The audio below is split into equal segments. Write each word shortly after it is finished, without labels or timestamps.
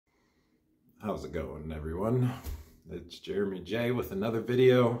How's it going, everyone? It's Jeremy J with another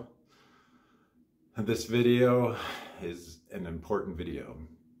video. This video is an important video,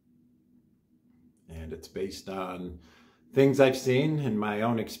 and it's based on things I've seen in my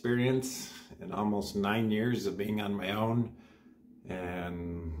own experience in almost 9 years of being on my own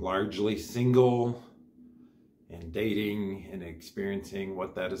and largely single and dating and experiencing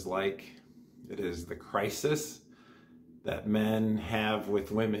what that is like. It is the crisis that men have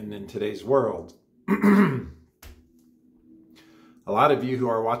with women in today's world. A lot of you who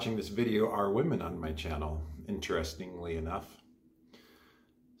are watching this video are women on my channel, interestingly enough.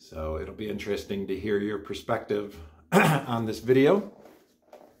 So it'll be interesting to hear your perspective on this video.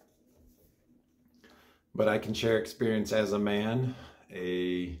 But I can share experience as a man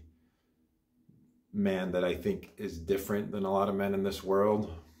that I think is different than a lot of men in this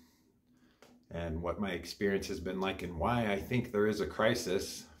world, and what my experience has been like and why I think there is a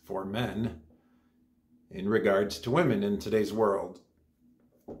crisis for men in regards to women in today's world.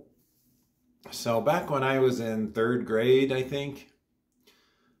 So back when I was in 3rd grade, I think,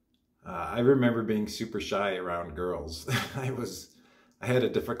 I remember being super shy around girls. I had a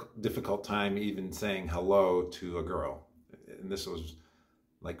difficult time even saying hello to a girl. And this was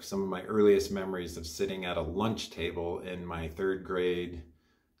like some of my earliest memories of sitting at a lunch table in my 3rd grade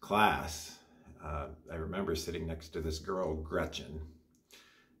class. I remember sitting next to this girl, Gretchen,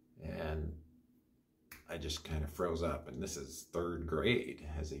 and I just kind of froze up. And this is 3rd grade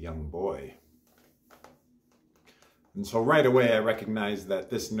as a young boy. And so right away I recognized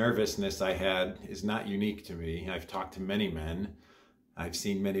that this nervousness I had is not unique to me. I've talked to many men. I've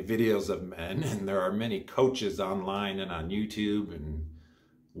seen many videos of men, and there are many coaches online and on YouTube and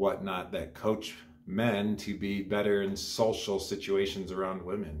whatnot that coach men to be better in social situations around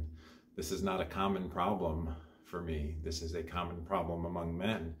women. This is not a common problem for me. This is a common problem among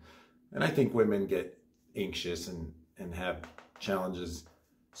men. And I think women get anxious and have challenges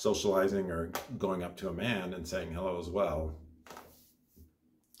socializing or going up to a man and saying hello as well.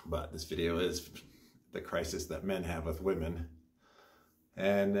 But this video is the crisis that men have with women.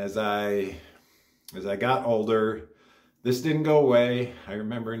 And as I got older, this didn't go away. I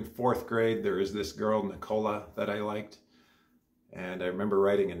remember in 4th grade, there was this girl, Nicola, that I liked. And I remember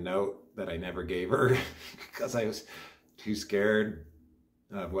writing a note that I never gave her because I was too scared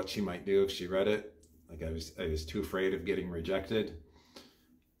of what she might do if she read it. Like I was too afraid of getting rejected.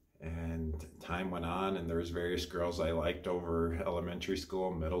 And time went on, and there was various girls I liked over elementary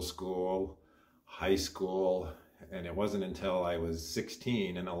school, middle school, high school. And it wasn't until I was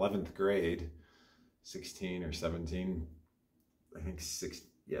 16 in 11th grade, 16 or 17, I think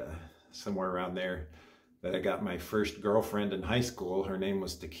somewhere around there, that I got my first girlfriend in high school. Her name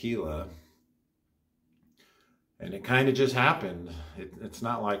was Tequila. And it kind of just happened. It's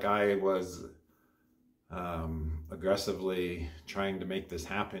not like I was aggressively trying to make this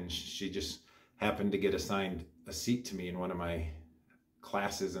happen. She just happened to get assigned a seat to me in one of my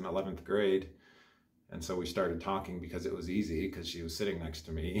classes in 11th grade. And so we started talking because it was easy, because she was sitting next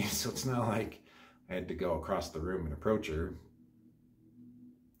to me. So it's not like I had to go across the room and approach her.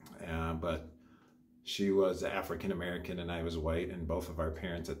 But she was African American and I was white, and both of our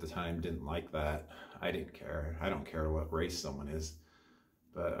parents at the time didn't like that. I didn't care. I don't care what race someone is,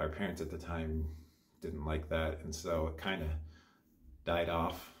 but our parents at the time didn't like that, and so it kind of died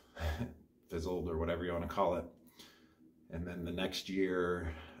off, fizzled, or whatever you want to call it. And then the next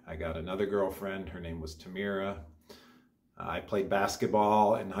year, I got another girlfriend. Her name was Tamira. I played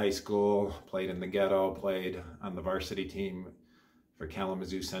basketball in high school, played in the ghetto, played on the varsity team for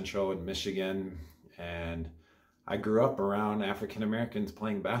Kalamazoo Central in Michigan. And I grew up around African Americans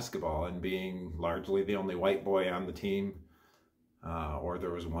playing basketball and being largely the only white boy on the team. Or there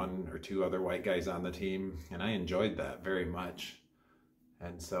was 1 or 2 other white guys on the team. And I enjoyed that very much.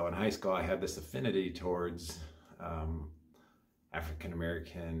 And so in high school, I had this affinity towards African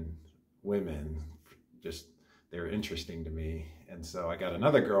American women. Just, they were interesting to me. And so I got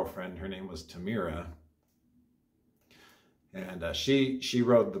another girlfriend. Her name was Tamira. And she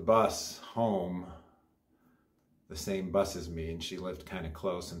rode the bus home, the same bus as me, and she lived kind of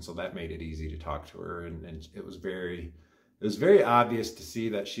close, and so that made it easy to talk to her. And it was very obvious to see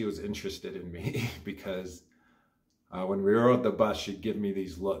that she was interested in me because when we rode the bus, she'd give me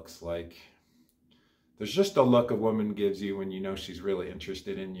these looks. Like, there's just a look a woman gives you when you know she's really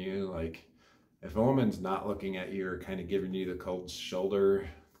interested in you. Like, if a woman's not looking at you or kind of giving you the cold shoulder,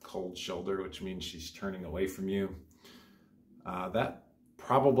 which means she's turning away from you, that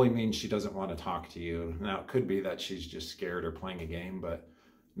probably means she doesn't want to talk to you. Now, it could be that she's just scared or playing a game, but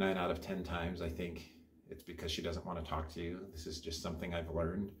 9 out of 10 times, I think it's because she doesn't want to talk to you. This is just something I've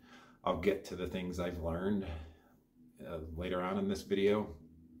learned. I'll get to the things I've learned later on in this video.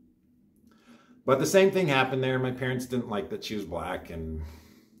 But the same thing happened there. My parents didn't like that she was black, and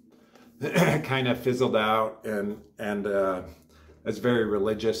kind of fizzled out. And I was very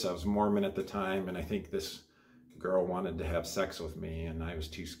religious. I was Mormon at the time, and I think this girl wanted to have sex with me, and I was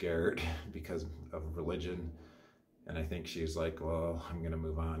too scared because of religion. And I think she was like, well, I'm going to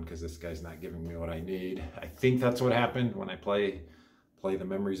move on because this guy's not giving me what I need. I think that's what happened when I play the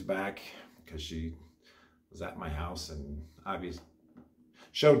memories back, because she was at my house and obviously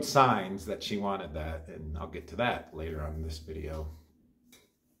showed signs that she wanted that. And I'll get to that later on in this video.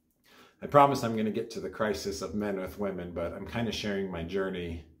 I promise I'm going to get to the crisis of men with women, but I'm kind of sharing my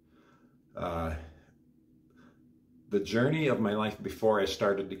journey. The journey of my life before I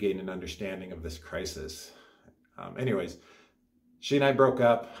started to gain an understanding of this crisis. Anyways, she and I broke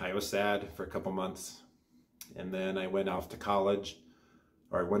up. I was sad for a couple months. And then I went off to college,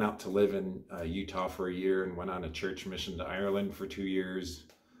 or I went out to live in Utah for a year and went on a church mission to Ireland for 2 years.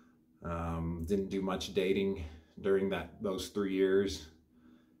 Didn't do much dating during those 3 years.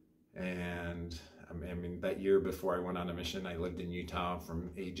 And I mean, that year before I went on a mission, I lived in Utah from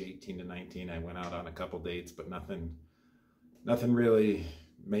age 18 to 19. I went out on a couple dates, but nothing really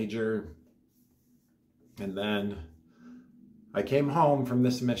major. And then I came home from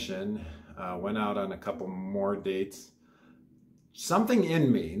this mission, went out on a couple more dates. Something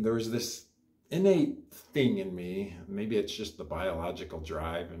in me, there was this innate thing in me, maybe it's just the biological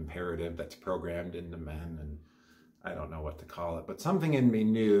drive imperative that's programmed into men, and I don't know what to call it, but something in me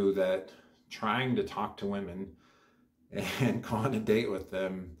knew that trying to talk to women and go on a date with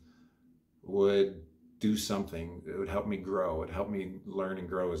them would do something. It would help me grow. It would help me learn and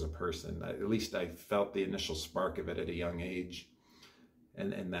grow as a person. At least I felt the initial spark of it at a young age,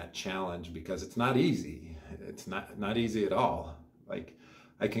 and that challenge, because it's not easy. It's not easy at all. Like,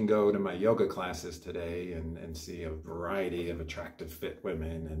 I can go to my yoga classes today and see a variety of attractive, fit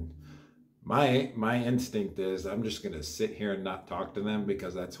women, and my instinct is I'm just going to sit here and not talk to them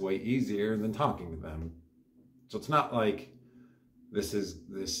because that's way easier than talking to them. So it's not like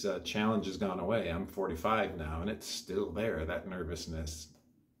this challenge has gone away. I'm 45 now, and it's still there, that nervousness.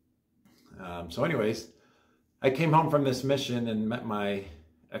 So anyways, I came home from this mission and met my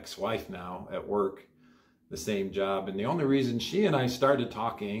ex-wife now at work, the same job. And the only reason she and I started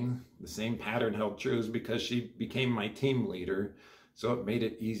talking, the same pattern held true, is because she became my team leader. So it made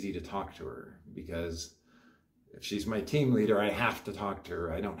it easy to talk to her, because if she's my team leader, I have to talk to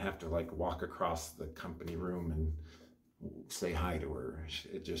her. I don't have to like walk across the company room and say hi to her.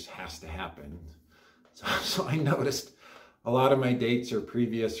 It just has to happen. So I noticed a lot of my dates or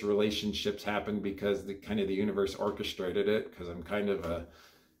previous relationships happened because the universe orchestrated it, because I'm kind of a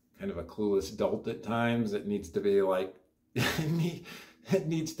clueless dolt at times. It needs to be like, it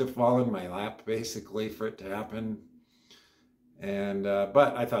needs to fall in my lap basically for it to happen. And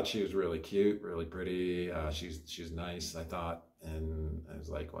but I thought she was really cute, really pretty. She's nice, I thought, and I was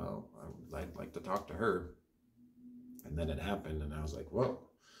like, well, I'd like to talk to her. And then it happened, and I was like, whoa,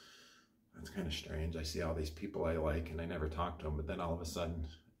 that's kind of strange. I see all these people I like, and I never talk to them. But then all of a sudden,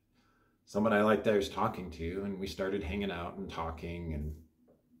 someone I liked I was talking to, and we started hanging out and talking, and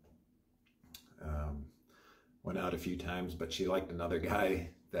went out a few times. But she liked another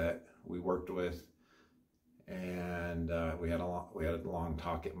guy that we worked with, and we had a long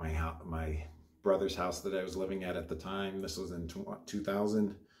talk at my brother's house that I was living at the time. This was in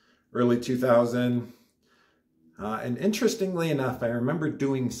 2000, early 2000. And interestingly enough, I remember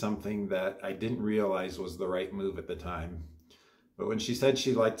doing something that I didn't realize was the right move at the time. But when she said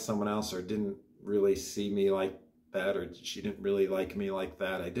she liked someone else, or didn't really see me like that, or she didn't really like me like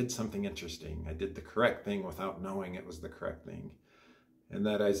that, I did something interesting. I did the correct thing without knowing it was the correct thing. And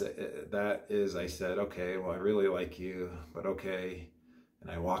that is, I said, okay, well, I really like you, but okay. And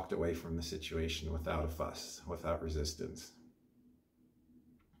I walked away from the situation without a fuss, without resistance.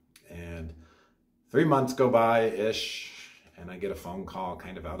 And 3 months go by-ish, and I get a phone call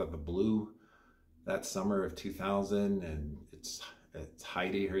kind of out of the blue that summer of 2000, and it's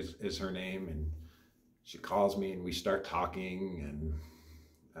Heidi is her name, and she calls me, and we start talking, and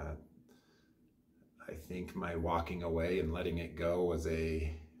I think my walking away and letting it go was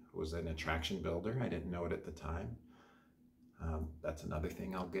an attraction builder. I didn't know it at the time. That's another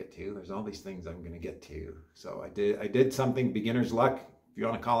thing I'll get to. There's all these things I'm going to get to. So I did something, beginner's luck, if you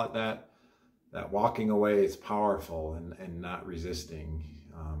want to call it that. That walking away is powerful, and not resisting.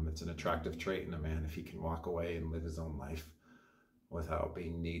 It's an attractive trait in a man if he can walk away and live his own life without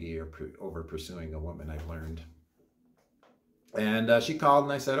being needy or over pursuing a woman, I've learned. And she called,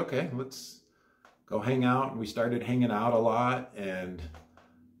 and I said, okay, let's go hang out. And we started hanging out a lot, and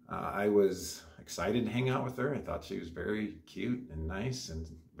I was excited to hang out with her. I thought she was very cute and nice and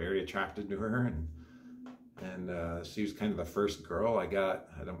very attracted to her. And she was kind of the first girl I got.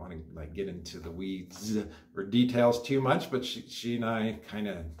 I don't want to like get into the weeds or details too much, but she and I kind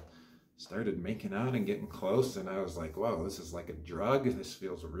of started making out and getting close. And I was like, whoa, this is like a drug. This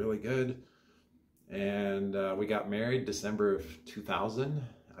feels really good. And we got married December of 2000.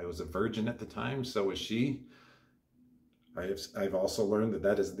 I was a virgin at the time, so was she. I've also learned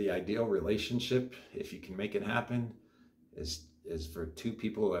that is the ideal relationship, if you can make it happen, is for two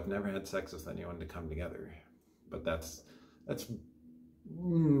people who have never had sex with anyone to come together. But that's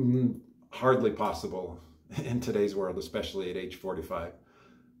hardly possible in today's world, especially at age 45,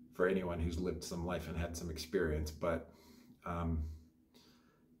 for anyone who's lived some life and had some experience. But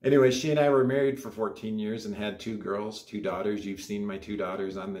anyway, she and I were married for 14 years and had 2 girls, 2 daughters. You've seen my 2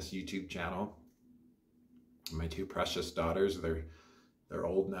 daughters on this YouTube channel. My 2 precious daughters. They're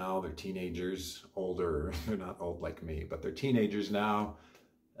old now. They're teenagers. Older. They're not old like me, but they're teenagers now.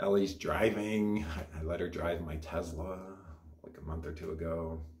 Ellie's driving. I let her drive my Tesla like a month or 2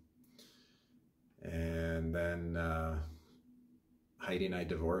 ago. And then Heidi and I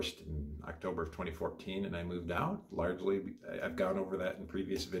divorced in October of 2014, and I moved out. Largely, I've gone over that in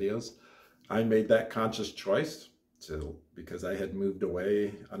previous videos. I made that conscious choice because I had moved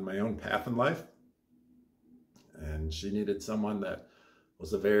away on my own path in life. And she needed someone that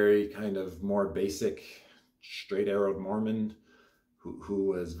was a very kind of more basic, straight-arrowed Mormon who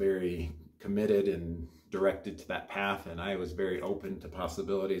was very committed and directed to that path. And I was very open to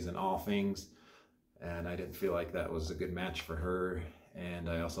possibilities in all things. And I didn't feel like that was a good match for her. And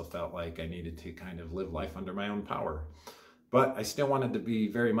I also felt like I needed to kind of live life under my own power. But I still wanted to be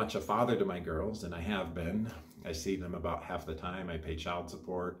very much a father to my girls, and I have been. I see them about half the time. I pay child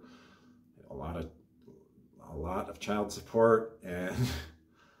support, a lot of child support, and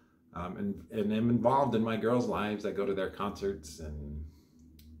I'm involved in my girls' lives. I go to their concerts and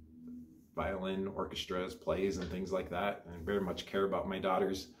violin orchestras, plays, and things like that. And I very much care about my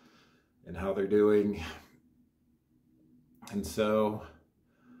daughters and how they're doing. And so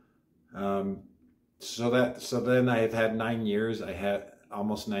then I've had 9 years. I had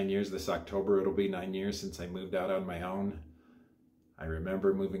almost 9 years. This October it'll be 9 years since I moved out on my own. I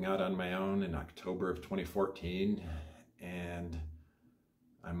remember moving out on my own in October of 2014, and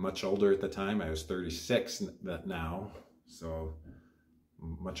I'm much older at the time. I was 36 now, so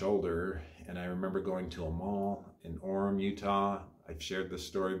much older. And I remember going to a mall in Orem, Utah. I've shared this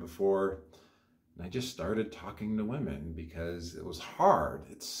story before. And I just started talking to women because it was hard.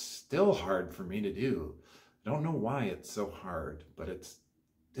 It's still hard for me to do. I don't know why it's so hard, but it's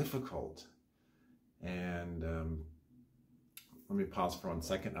difficult. And let me pause for 1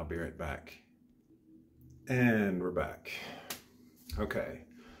 second. I'll be right back. And we're back. Okay.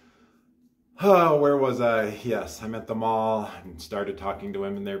 Oh, where was I? Yes, I'm at the mall and started talking to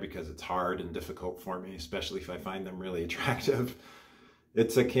women there because it's hard and difficult for me, especially if I find them really attractive.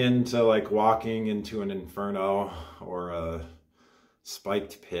 It's akin to like walking into an inferno or a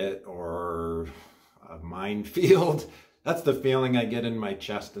spiked pit or a minefield. That's the feeling I get in my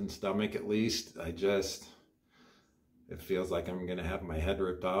chest and stomach, at least. It feels like I'm gonna have my head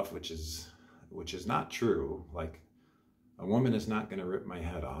ripped off, which is not true. Like, a woman is not gonna rip my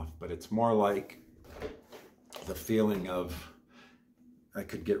head off, but it's more like the feeling of I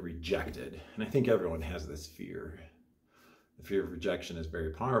could get rejected. And I think everyone has this fear. The fear of rejection is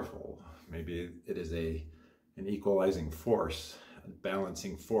very powerful. Maybe it is an equalizing force, a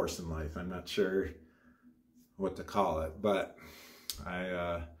balancing force in life. I'm not sure what to call it, but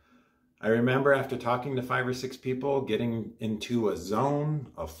I remember after talking to 5 or 6 people, getting into a zone,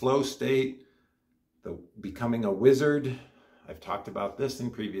 a flow state, becoming a wizard. I've talked about this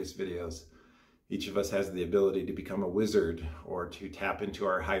in previous videos. Each of us has the ability to become a wizard or to tap into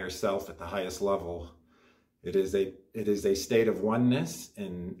our higher self at the highest level. It is a state of oneness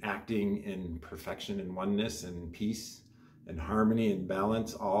and acting in perfection and oneness and peace and harmony and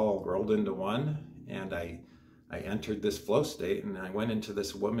balance all rolled into one. And I entered this flow state, and I went into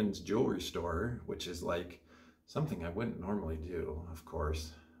this woman's jewelry store, which is like something I wouldn't normally do, of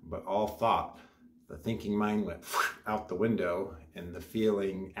course, but all thought, the thinking mind went out the window, and the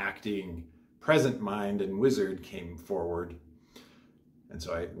feeling, acting, present mind and wizard came forward. And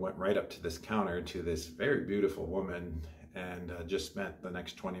so I went right up to this counter to this very beautiful woman and just spent the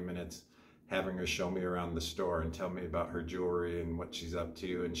next 20 minutes having her show me around the store and tell me about her jewelry and what she's up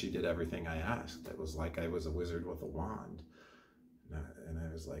to. And she did everything I asked. It was like I was a wizard with a wand. And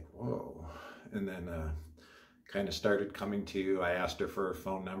I was like, whoa. And then kind of started coming to, I asked her for her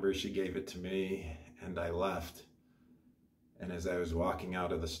phone number. She gave it to me and I left. And as I was walking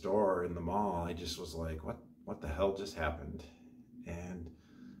out of the store in the mall, I just was like, what the hell just happened? And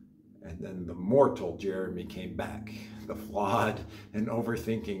then the mortal Jeremy came back. The flawed and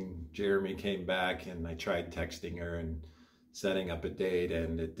overthinking Jeremy came back, and I tried texting her and setting up a date,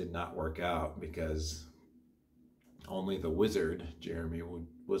 and it did not work out because only the wizard Jeremy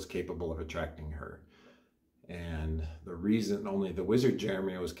was capable of attracting her. And the reason only the wizard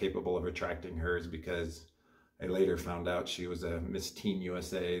Jeremy was capable of attracting her is because I later found out she was a Miss Teen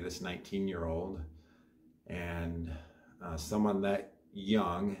USA, this 19-year-old, and someone that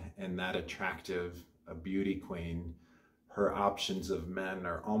young and that attractive, a beauty queen, her options of men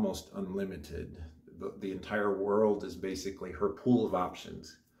are almost unlimited. The entire world is basically her pool of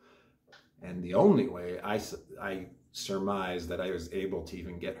options. And the only way I surmised that I was able to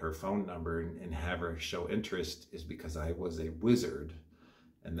even get her phone number and have her show interest is because I was a wizard.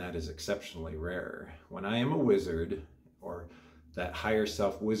 And that is exceptionally rare. When I am a wizard, or that higher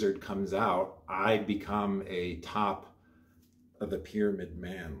self wizard comes out, I become a top of the pyramid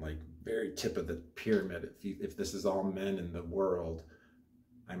man, like very tip of the pyramid. If this is all men in the world,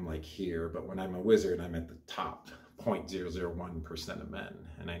 I'm like here. But when I'm a wizard, I'm at the top 0.001% of men.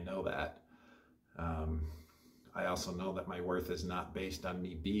 And I know that. I also know that my worth is not based on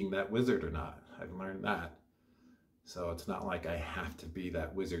me being that wizard or not. I've learned that. So it's not like I have to be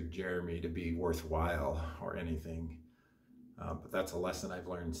that wizard Jeremy to be worthwhile or anything. But that's a lesson I've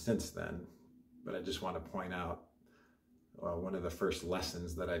learned since then. But I just want to point out one of the first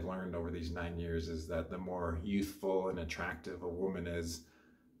lessons that I've learned over these 9 years is that the more youthful and attractive a woman is,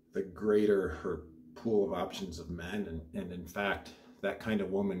 the greater her pool of options of men. And in fact, that kind of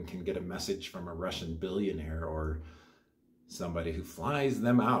woman can get a message from a Russian billionaire or somebody who flies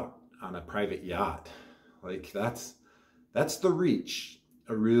them out on a private yacht. Like that's the reach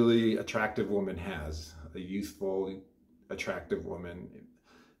a really attractive woman has, a youthful, attractive woman.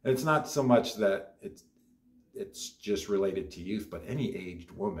 And it's not so much that it's just related to youth, but any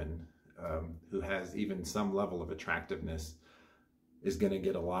aged woman who has even some level of attractiveness is going to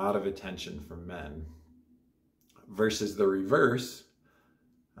get a lot of attention from men. Versus the reverse,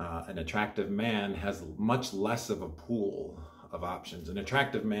 an attractive man has much less of a pool of options. An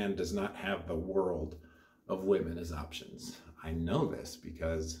attractive man does not have the world of women as options. I know this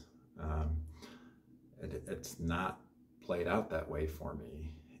because it's not played out that way for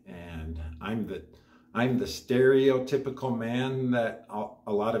me. And I'm the stereotypical man that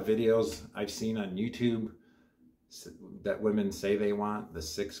a lot of videos I've seen on YouTube that women say they want, the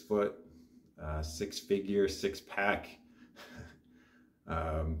 6 foot, 6 figure, 6-pack,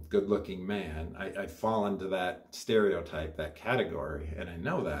 good looking man. I fall into that stereotype, that category, and I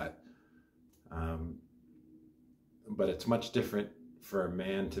know that. But it's much different for a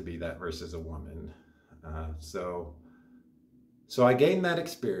man to be that versus a woman. So I gained that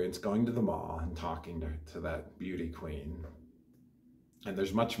experience going to the mall and talking to that beauty queen. And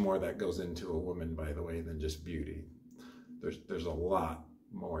there's much more that goes into a woman, by the way, than just beauty. There's a lot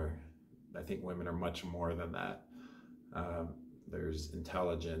more. I think women are much more than that. There's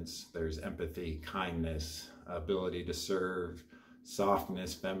intelligence, there's empathy, kindness, ability to serve,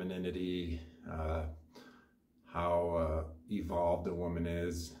 softness, femininity, how evolved a woman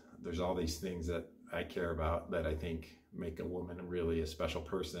is. There's all these things that I care about that I think make a woman really a special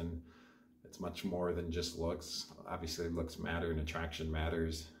person. It's much more than just looks. Obviously looks matter and attraction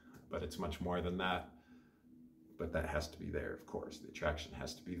matters, but it's much more than that. But that has to be there, of course. The attraction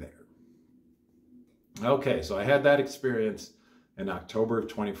has to be there. Okay, so I had that experience in October of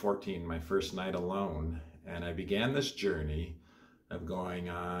 2014, my first night alone, and I began this journey of going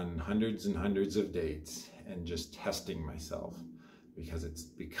on hundreds and hundreds of dates and just testing myself because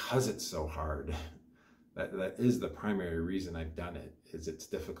it's so hard. That is the primary reason I've done it, is it's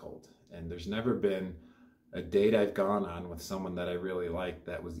difficult. And there's never been a date I've gone on with someone that I really liked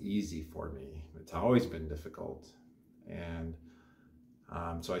that was easy for me. It's always been difficult. And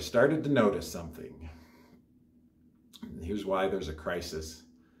so I started to notice something. Here's why there's a crisis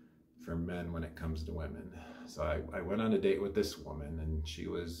for men when it comes to women. So I went on a date with this woman, and she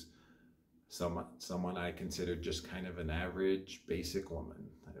was someone I considered just kind of an average, basic woman.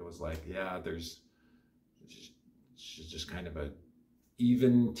 It was like, yeah, she's just kind of a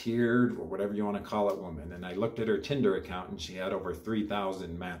even-tiered, or whatever you want to call it, woman. And I looked at her Tinder account, and she had over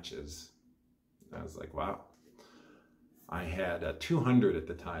 3,000 matches. I was like, wow. I had 200 at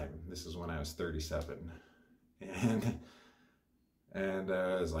the time. This is when I was 37. And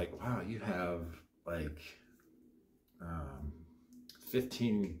I was like, wow, you have like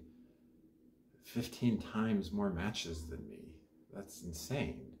 15 times more matches than me. That's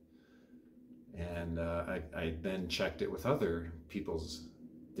insane. And I then checked it with other people's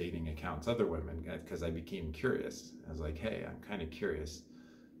dating accounts, other women, because I became curious. I was like, hey, I'm kind of curious.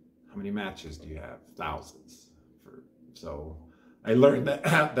 How many matches do you have? Thousands. So I learned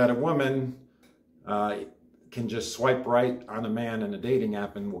that, that a woman can just swipe right on a man in a dating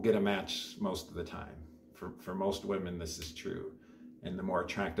app and will get a match most of the time. For most women, this is true. And the more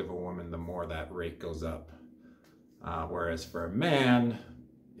attractive a woman, the more that rate goes up. Whereas for a man,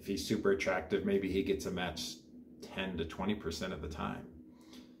 if he's super attractive, maybe he gets a match 10 to 20% of the time,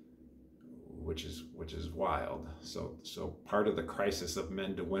 which is wild. So part of the crisis of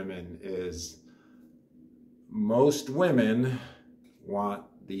men to women is most women want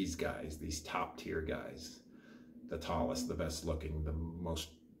these guys, these top tier guys, the tallest, the best looking, the most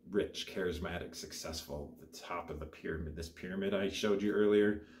rich, charismatic, successful, the top of the pyramid. This pyramid I showed you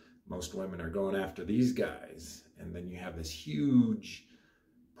earlier, most women are going after these guys. And then you have this huge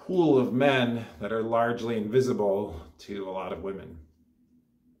pool of men that are largely invisible to a lot of women.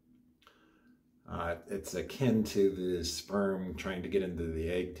 It's akin to the sperm trying to get into the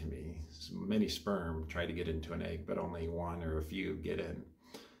egg to me. Many sperm try to get into an egg, but only one or a few get in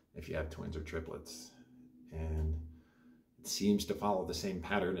if you have twins or triplets. And it seems to follow the same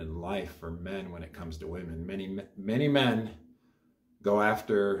pattern in life for men when it comes to women. Many men go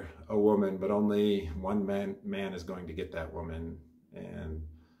after a woman, but only one man is going to get that woman. And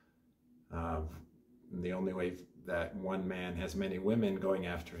the only way that one man has many women going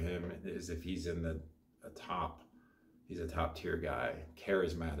after him is if he's in he's a top tier guy,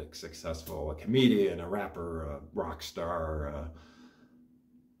 charismatic, successful, a comedian, a rapper, a rock star, a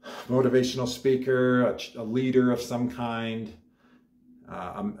motivational speaker, a leader of some kind.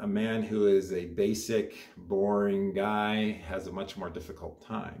 A man who is a basic, boring guy has a much more difficult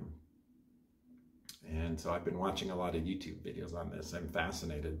time. And so I've been watching a lot of YouTube videos on this. I'm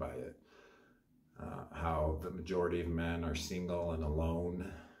fascinated by it. How the majority of men are single and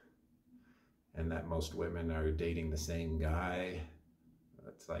alone, and that most women are dating the same guy.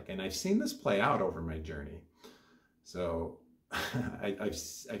 It's like, and I've seen this play out over my journey. So I've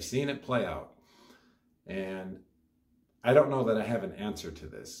seen it play out. And I don't know that I have an answer to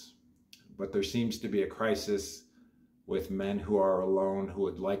this, but there seems to be a crisis with men who are alone, who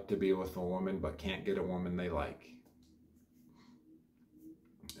would like to be with a woman, but can't get a woman they like.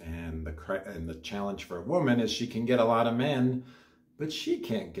 And the challenge for a woman is she can get a lot of men, but she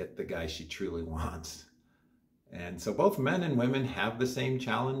can't get the guy she truly wants. And so both men and women have the same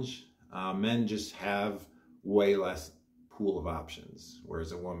challenge. Men just have way less pool of options,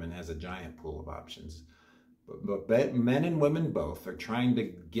 whereas a woman has a giant pool of options. But men and women both are trying to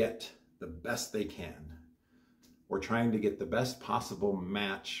get the best they can. We're trying to get the best possible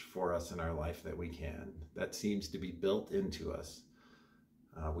match for us in our life that we can. That seems to be built into us.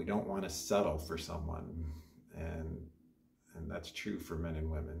 We don't want to settle for someone, and that's true for men and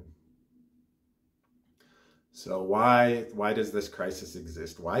women. So why does this crisis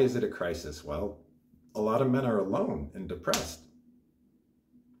exist? Why is it a crisis? Well, a lot of men are alone and depressed.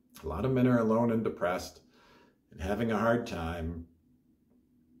 A lot of men are alone and depressed and having a hard time,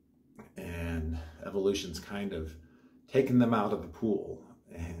 and evolution's kind of taken them out of the pool.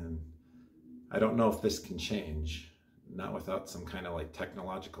 And I don't know if this can change. Not without some kind of like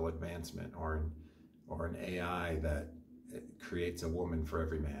technological advancement or an AI that creates a woman for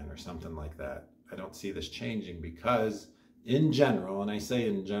every man or something like that. I don't see this changing because in general, and I say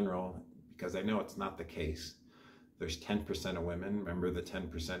in general because I know it's not the case, there's 10% of women. Remember the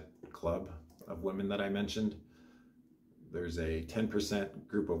 10% club of women that I mentioned? There's a 10%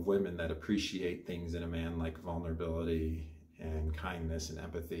 group of women that appreciate things in a man like vulnerability and kindness and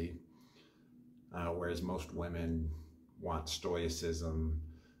empathy, whereas most women want stoicism,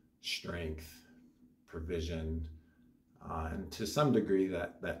 strength, provision, and to some degree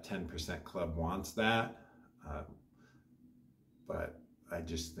that 10% club wants that, but I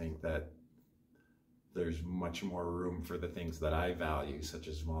just think that there's much more room for the things that I value, such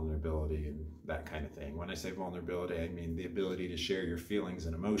as vulnerability and that kind of thing. When I say vulnerability, I mean the ability to share your feelings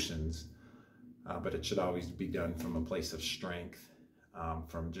and emotions, but it should always be done from a place of strength,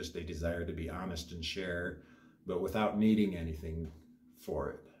 from just a desire to be honest and share, but without needing anything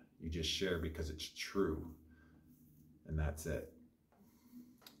for it. You just share because it's true, and that's it.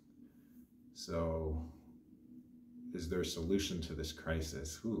 So, is there a solution to this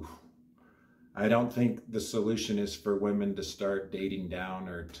crisis? Ooh. I don't think the solution is for women to start dating down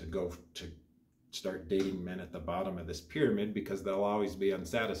or to start dating men at the bottom of this pyramid, because they'll always be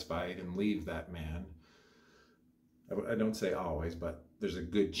unsatisfied and leave that man. I don't say always, but there's a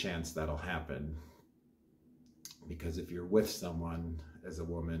good chance that'll happen. Because if you're with someone as a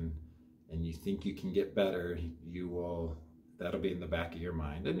woman and you think you can get better, that'll be in the back of your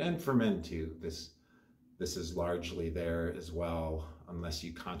mind. And for men too, this is largely there as well, unless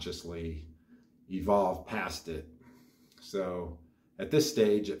you consciously evolve past it. So at this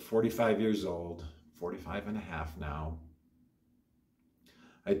stage, at 45 years old, 45 and a half now,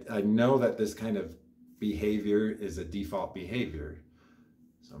 I know that this kind of behavior is a default behavior.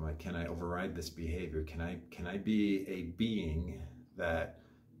 So I'm like, can I override this behavior? Can I be a being that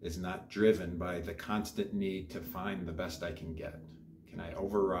is not driven by the constant need to find the best I can get? Can I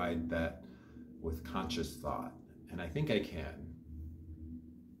override that with conscious thought? And I think I can.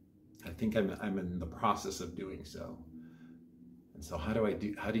 I think I'm in the process of doing so. And so how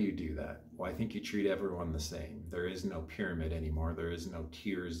do you do that? Well, I think you treat everyone the same. There is no pyramid anymore. There is no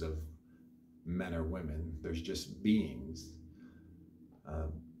tiers of men or women. There's just beings,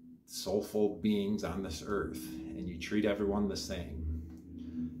 soulful beings on this earth, and you treat everyone the same.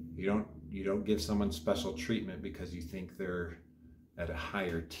 You don't give someone special treatment because you think they're at a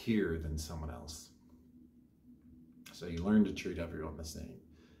higher tier than someone else. So you learn to treat everyone the same.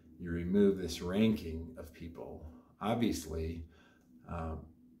 You remove this ranking of people. Obviously,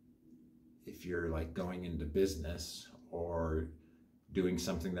 if you're like going into business or doing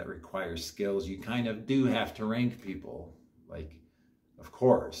something that requires skills, you kind of do have to rank people, like, of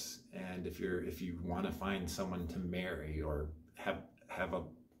course. And if you want to find someone to marry or have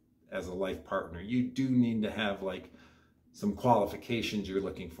as a life partner, you do need to have like some qualifications you're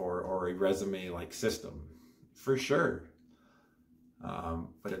looking for, or a resume like system, for sure.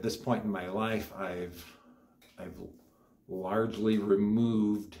 But at this point in my life, I've largely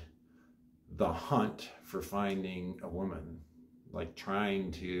removed the hunt for finding a woman, like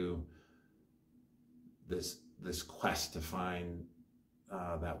trying to this quest to find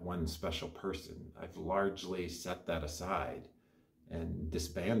that one special person. I've largely set that aside and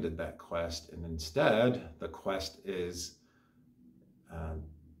disbanded that quest, and instead the quest is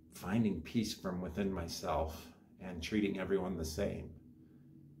finding peace from within myself and treating everyone the same,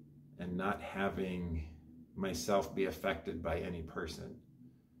 and not having myself be affected by any person.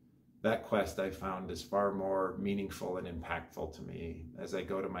 That quest I found is far more meaningful and impactful to me as I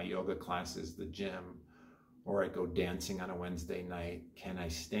go to my yoga classes, the gym, or I go dancing on a Wednesday night. Can I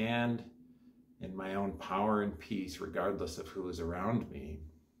stand in my own power and peace regardless of who is around me?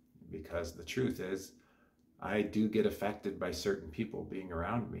 Because the truth is, I do get affected by certain people being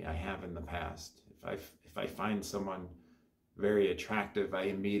around me. I have in the past. If I find someone very attractive, I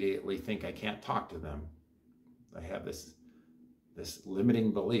immediately think I can't talk to them. I have this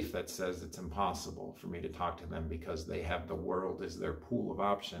limiting belief that says it's impossible for me to talk to them because they have the world as their pool of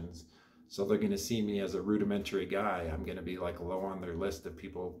options. So they're going to see me as a rudimentary guy. I'm going to be like low on their list of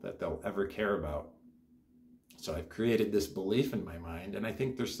people that they'll ever care about. So I've created this belief in my mind, and I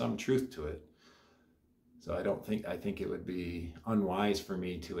think there's some truth to it. So I think it would be unwise for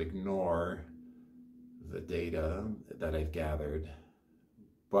me to ignore the data that I've gathered.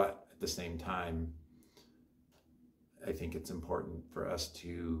 But at the same time, I think it's important for us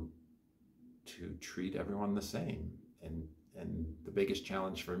to treat everyone the same. And the biggest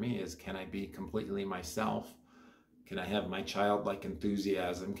challenge for me is, can I be completely myself? Can I have my childlike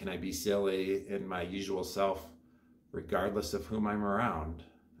enthusiasm? Can I be silly in my usual self, regardless of whom I'm around?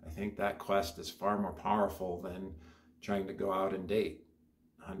 I think that quest is far more powerful than trying to go out and date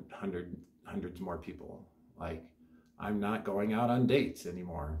hundreds more people. Like, I'm not going out on dates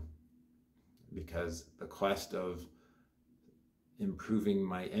anymore because the quest of improving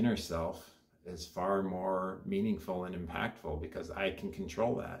my inner self is far more meaningful and impactful because I can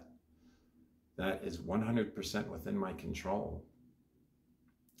control that. That is 100% within my control.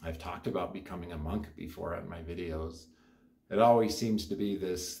 I've talked about becoming a monk before on my videos. It always seems to be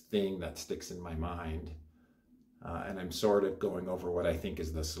this thing that sticks in my mind. And I'm sort of going over what I think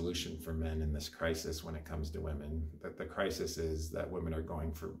is the solution for men in this crisis when it comes to women. That the crisis is that women are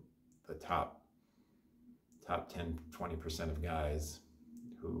going for the top 10, 20% of guys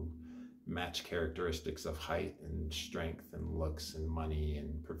who match characteristics of height and strength and looks and money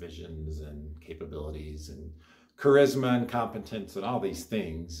and provisions and capabilities and charisma and competence and all these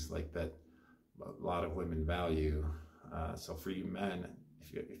things like that a lot of women value. So for you men,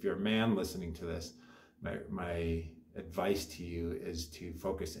 if you're a man listening to this, my advice to you is to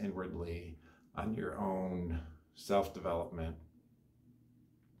focus inwardly on your own self-development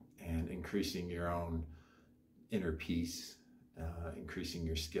and increasing your own inner peace, increasing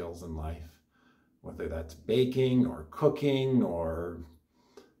your skills in life, whether that's baking or cooking or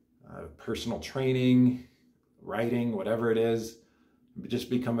personal training, writing, whatever it is. Just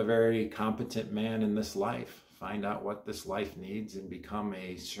become a very competent man in this life. find out what this life needs and become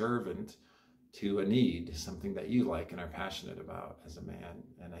a servant to a need, something that you like and are passionate about as a man.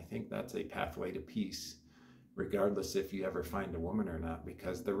 And I think that's a pathway to peace, regardless if you ever find a woman or not,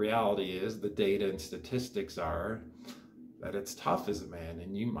 because the reality is, the data and statistics are that it's tough as a man,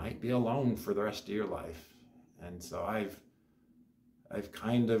 and you might be alone for the rest of your life. And so I've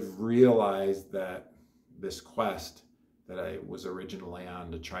kind of realized that this quest that I was originally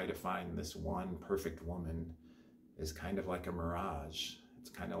on to try to find this one perfect woman is kind of like a mirage.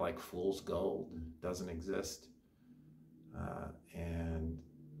 It's kind of like fool's gold. It doesn't exist. And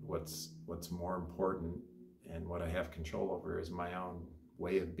what's more important and what I have control over is my own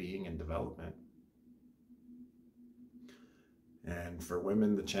way of being and development. And for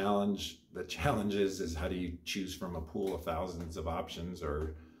women, the challenge is how do you choose from a pool of thousands of options?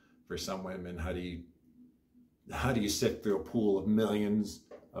 Or for some women, how do you sift through a pool of millions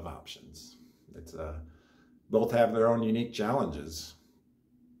of options? It's both have their own unique challenges.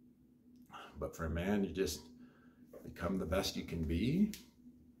 But for a man, you just become the best you can be.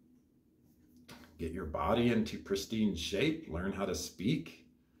 Get your body into pristine shape. Learn how to speak.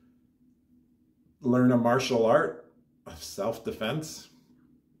 Learn a martial art of self-defense.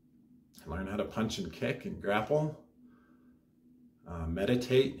 Learn how to punch and kick and grapple.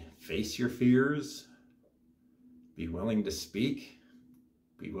 Meditate. Face your fears. Be willing to speak.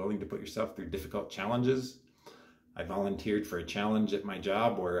 Be willing to put yourself through difficult challenges. I volunteered for a challenge at my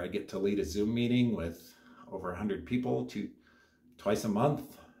job where I get to lead a Zoom meeting with over 100 people twice a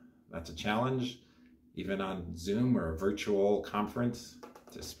month. That's a challenge. Even on Zoom or a virtual conference,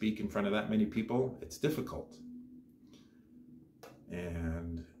 to speak in front of that many people, it's difficult.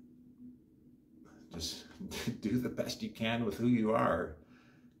 And just do the best you can with who you are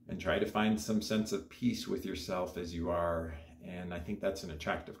and try to find some sense of peace with yourself as you are. And I think that's an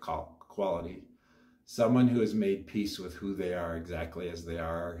attractive quality. Someone who has made peace with who they are exactly as they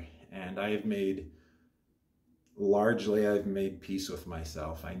are. And I've made peace with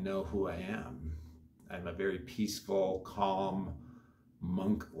myself. I know who I am. I'm a very peaceful, calm,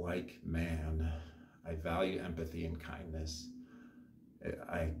 monk-like man. I value empathy and kindness.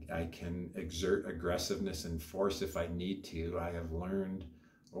 I can exert aggressiveness and force if I need to. I have learned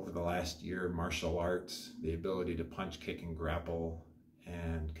over the last year martial arts, the ability to punch, kick, and grapple,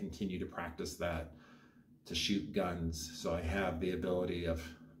 and continue to practice that, to shoot guns. So I have the ability of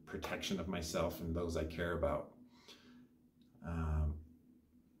protection of myself and those I care about.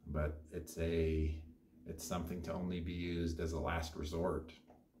 But it's something to only be used as a last resort.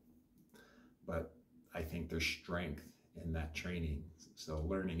 But I think there's strength in that training. So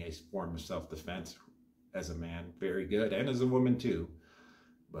learning a form of self-defense as a man, very good, and as a woman too.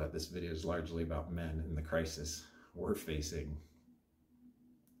 But this video is largely about men and the crisis we're facing.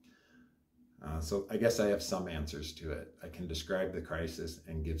 So I guess I have some answers to it. I can describe the crisis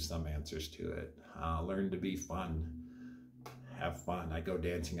and give some answers to it. Learn to be fun. Have fun. I go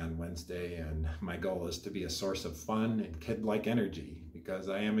dancing on Wednesday, and my goal is to be a source of fun and kid-like energy, because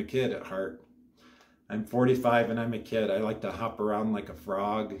I am a kid at heart. I'm 45 and I'm a kid. I like to hop around like a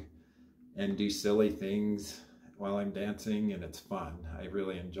frog and do silly things while I'm dancing, and it's fun. I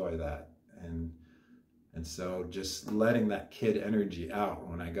really enjoy that. And so just letting that kid energy out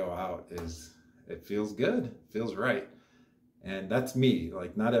when I go out it feels good, it feels right. And that's me.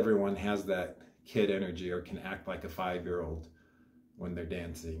 Like, not everyone has that kid energy or can act like a 5-year-old when they're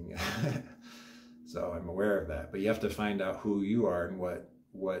dancing. So I'm aware of that. But you have to find out who you are and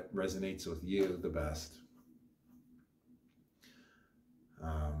what resonates with you the best.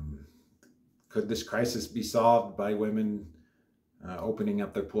 Could this crisis be solved by women opening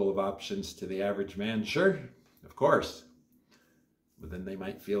up their pool of options to the average man? Sure, of course. But then they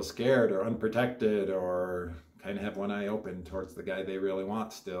might feel scared or unprotected, or kind of have one eye open towards the guy they really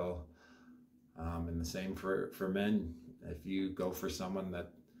want still. And the same for men. If you go for someone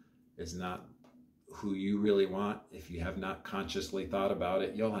that is not who you really want, if you have not consciously thought about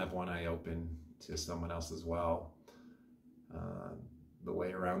it, you'll have one eye open to someone else as well. The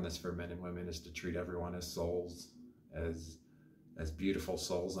way around this for men and women is to treat everyone as souls, as beautiful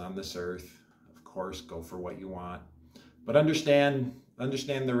souls on this earth. Of course, go for what you want, but understand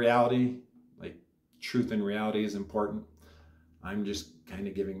the reality. Like, truth and reality is important. I'm just kind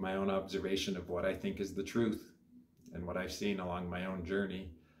of giving my own observation of what I think is the truth and what I've seen along my own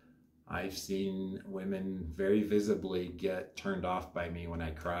journey. I've seen women very visibly get turned off by me when I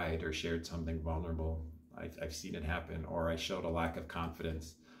cried or shared something vulnerable. I've seen it happen, or I showed a lack of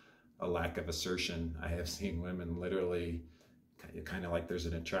confidence, a lack of assertion. I have seen women literally, kind of like there's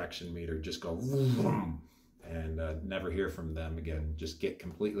an attraction meter, just go vroom, and never hear from them again, just get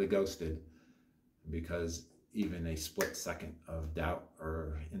completely ghosted, because even a split second of doubt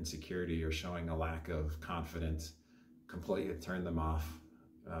or insecurity or showing a lack of confidence completely turn them off,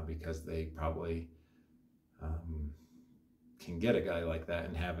 because they probably can get a guy like that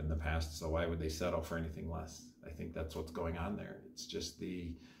and have in the past. So why would they settle for anything less? I think that's what's going on there. It's just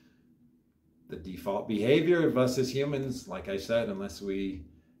the default behavior of us as humans, like I said, unless we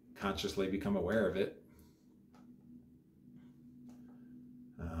consciously become aware of it.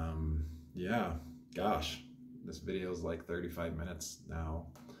 Yeah, gosh, this video is like 35 minutes now.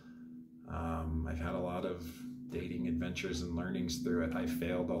 I've had a lot of dating adventures and learnings through it. I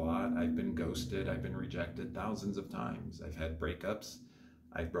failed a lot. I've been ghosted. I've been rejected thousands of times. I've had breakups.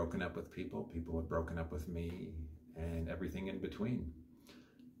 I've broken up with people. People have broken up with me, and everything in between.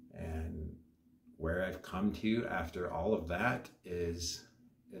 And where I've come to after all of that is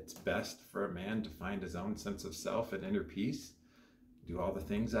it's best for a man to find his own sense of self and inner peace. Do all the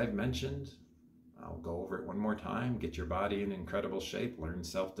things I've mentioned. I'll go over it one more time. Get your body in incredible shape. Learn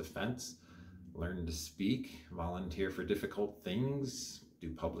self-defense. Learn to speak. Volunteer for difficult things.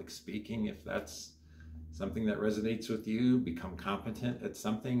 Do public speaking if that's something that resonates with you. Become competent at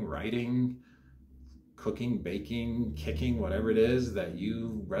something. Writing, cooking, baking, kicking, whatever it is that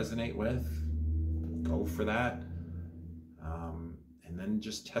you resonate with. Go for that. And then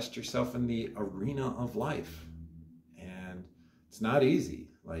just test yourself in the arena of life. And it's not easy.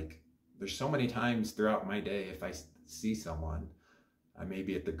 Like, there's so many times throughout my day, if I see someone, I may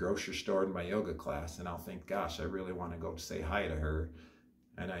be at the grocery store in my yoga class, and I'll think, gosh, I really want to go say hi to her.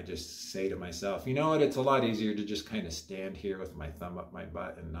 And I just say to myself, you know what, it's a lot easier to just kind of stand here with my thumb up my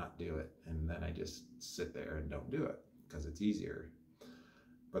butt and not do it. And then I just sit there and don't do it because it's easier.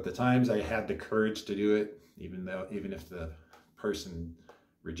 But the times I had the courage to do it, even if the person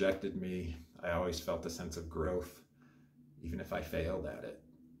rejected me, I always felt a sense of growth, even if I failed at it.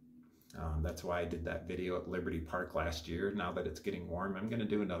 That's why I did that video at Liberty Park last year. Now that it's getting warm, I'm going to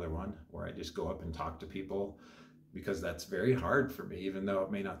do another one where I just go up and talk to people, because that's very hard for me, even though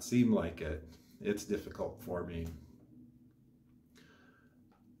it may not seem like it. It's difficult for me.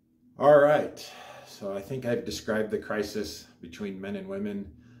 All right. So I think I've described the crisis between men and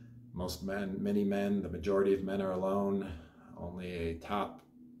women. Most men, many men, the majority of men are alone. Only a top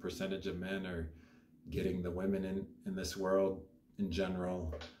percentage of men are getting the women in this world in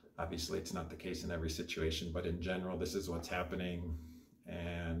general. Obviously, it's not the case in every situation, but in general, this is what's happening.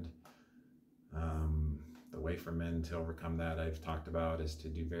 And the way for men to overcome that, I've talked about, is to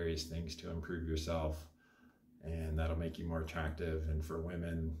do various things to improve yourself, and that'll make you more attractive. And for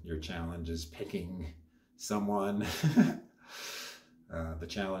women, your challenge is picking someone. The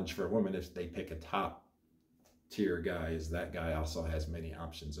challenge for a woman, if they pick a top tier guy, is that guy also has many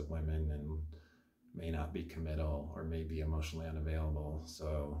options of women and may not be committal or may be emotionally unavailable.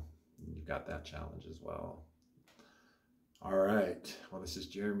 So you've got that challenge as well. All right. Well, this is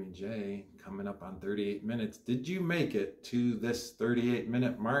Jeremy J, coming up on 38 minutes. Did you make it to this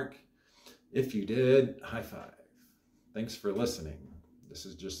 38-minute mark? If you did, high five. Thanks for listening. This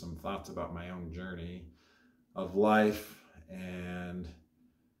is just some thoughts about my own journey of life and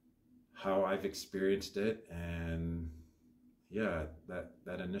how I've experienced it. And yeah,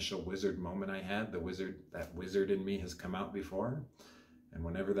 that initial wizard moment I had, that wizard in me has come out before. And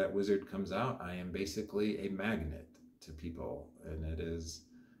whenever that wizard comes out, I am basically a magnet to people. And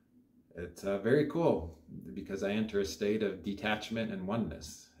it's very cool, because I enter a state of detachment and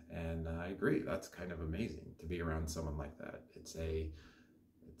oneness. And I agree, that's kind of amazing to be around someone like that. It's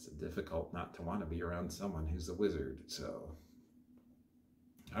difficult not to want to be around someone who's a wizard. So,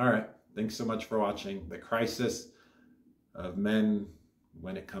 all right. Thanks so much for watching. The crisis of men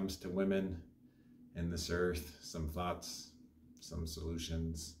when it comes to women in this earth. Some thoughts, some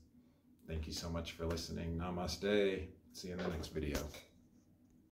solutions. Thank you so much for listening. Namaste. See you in the next video.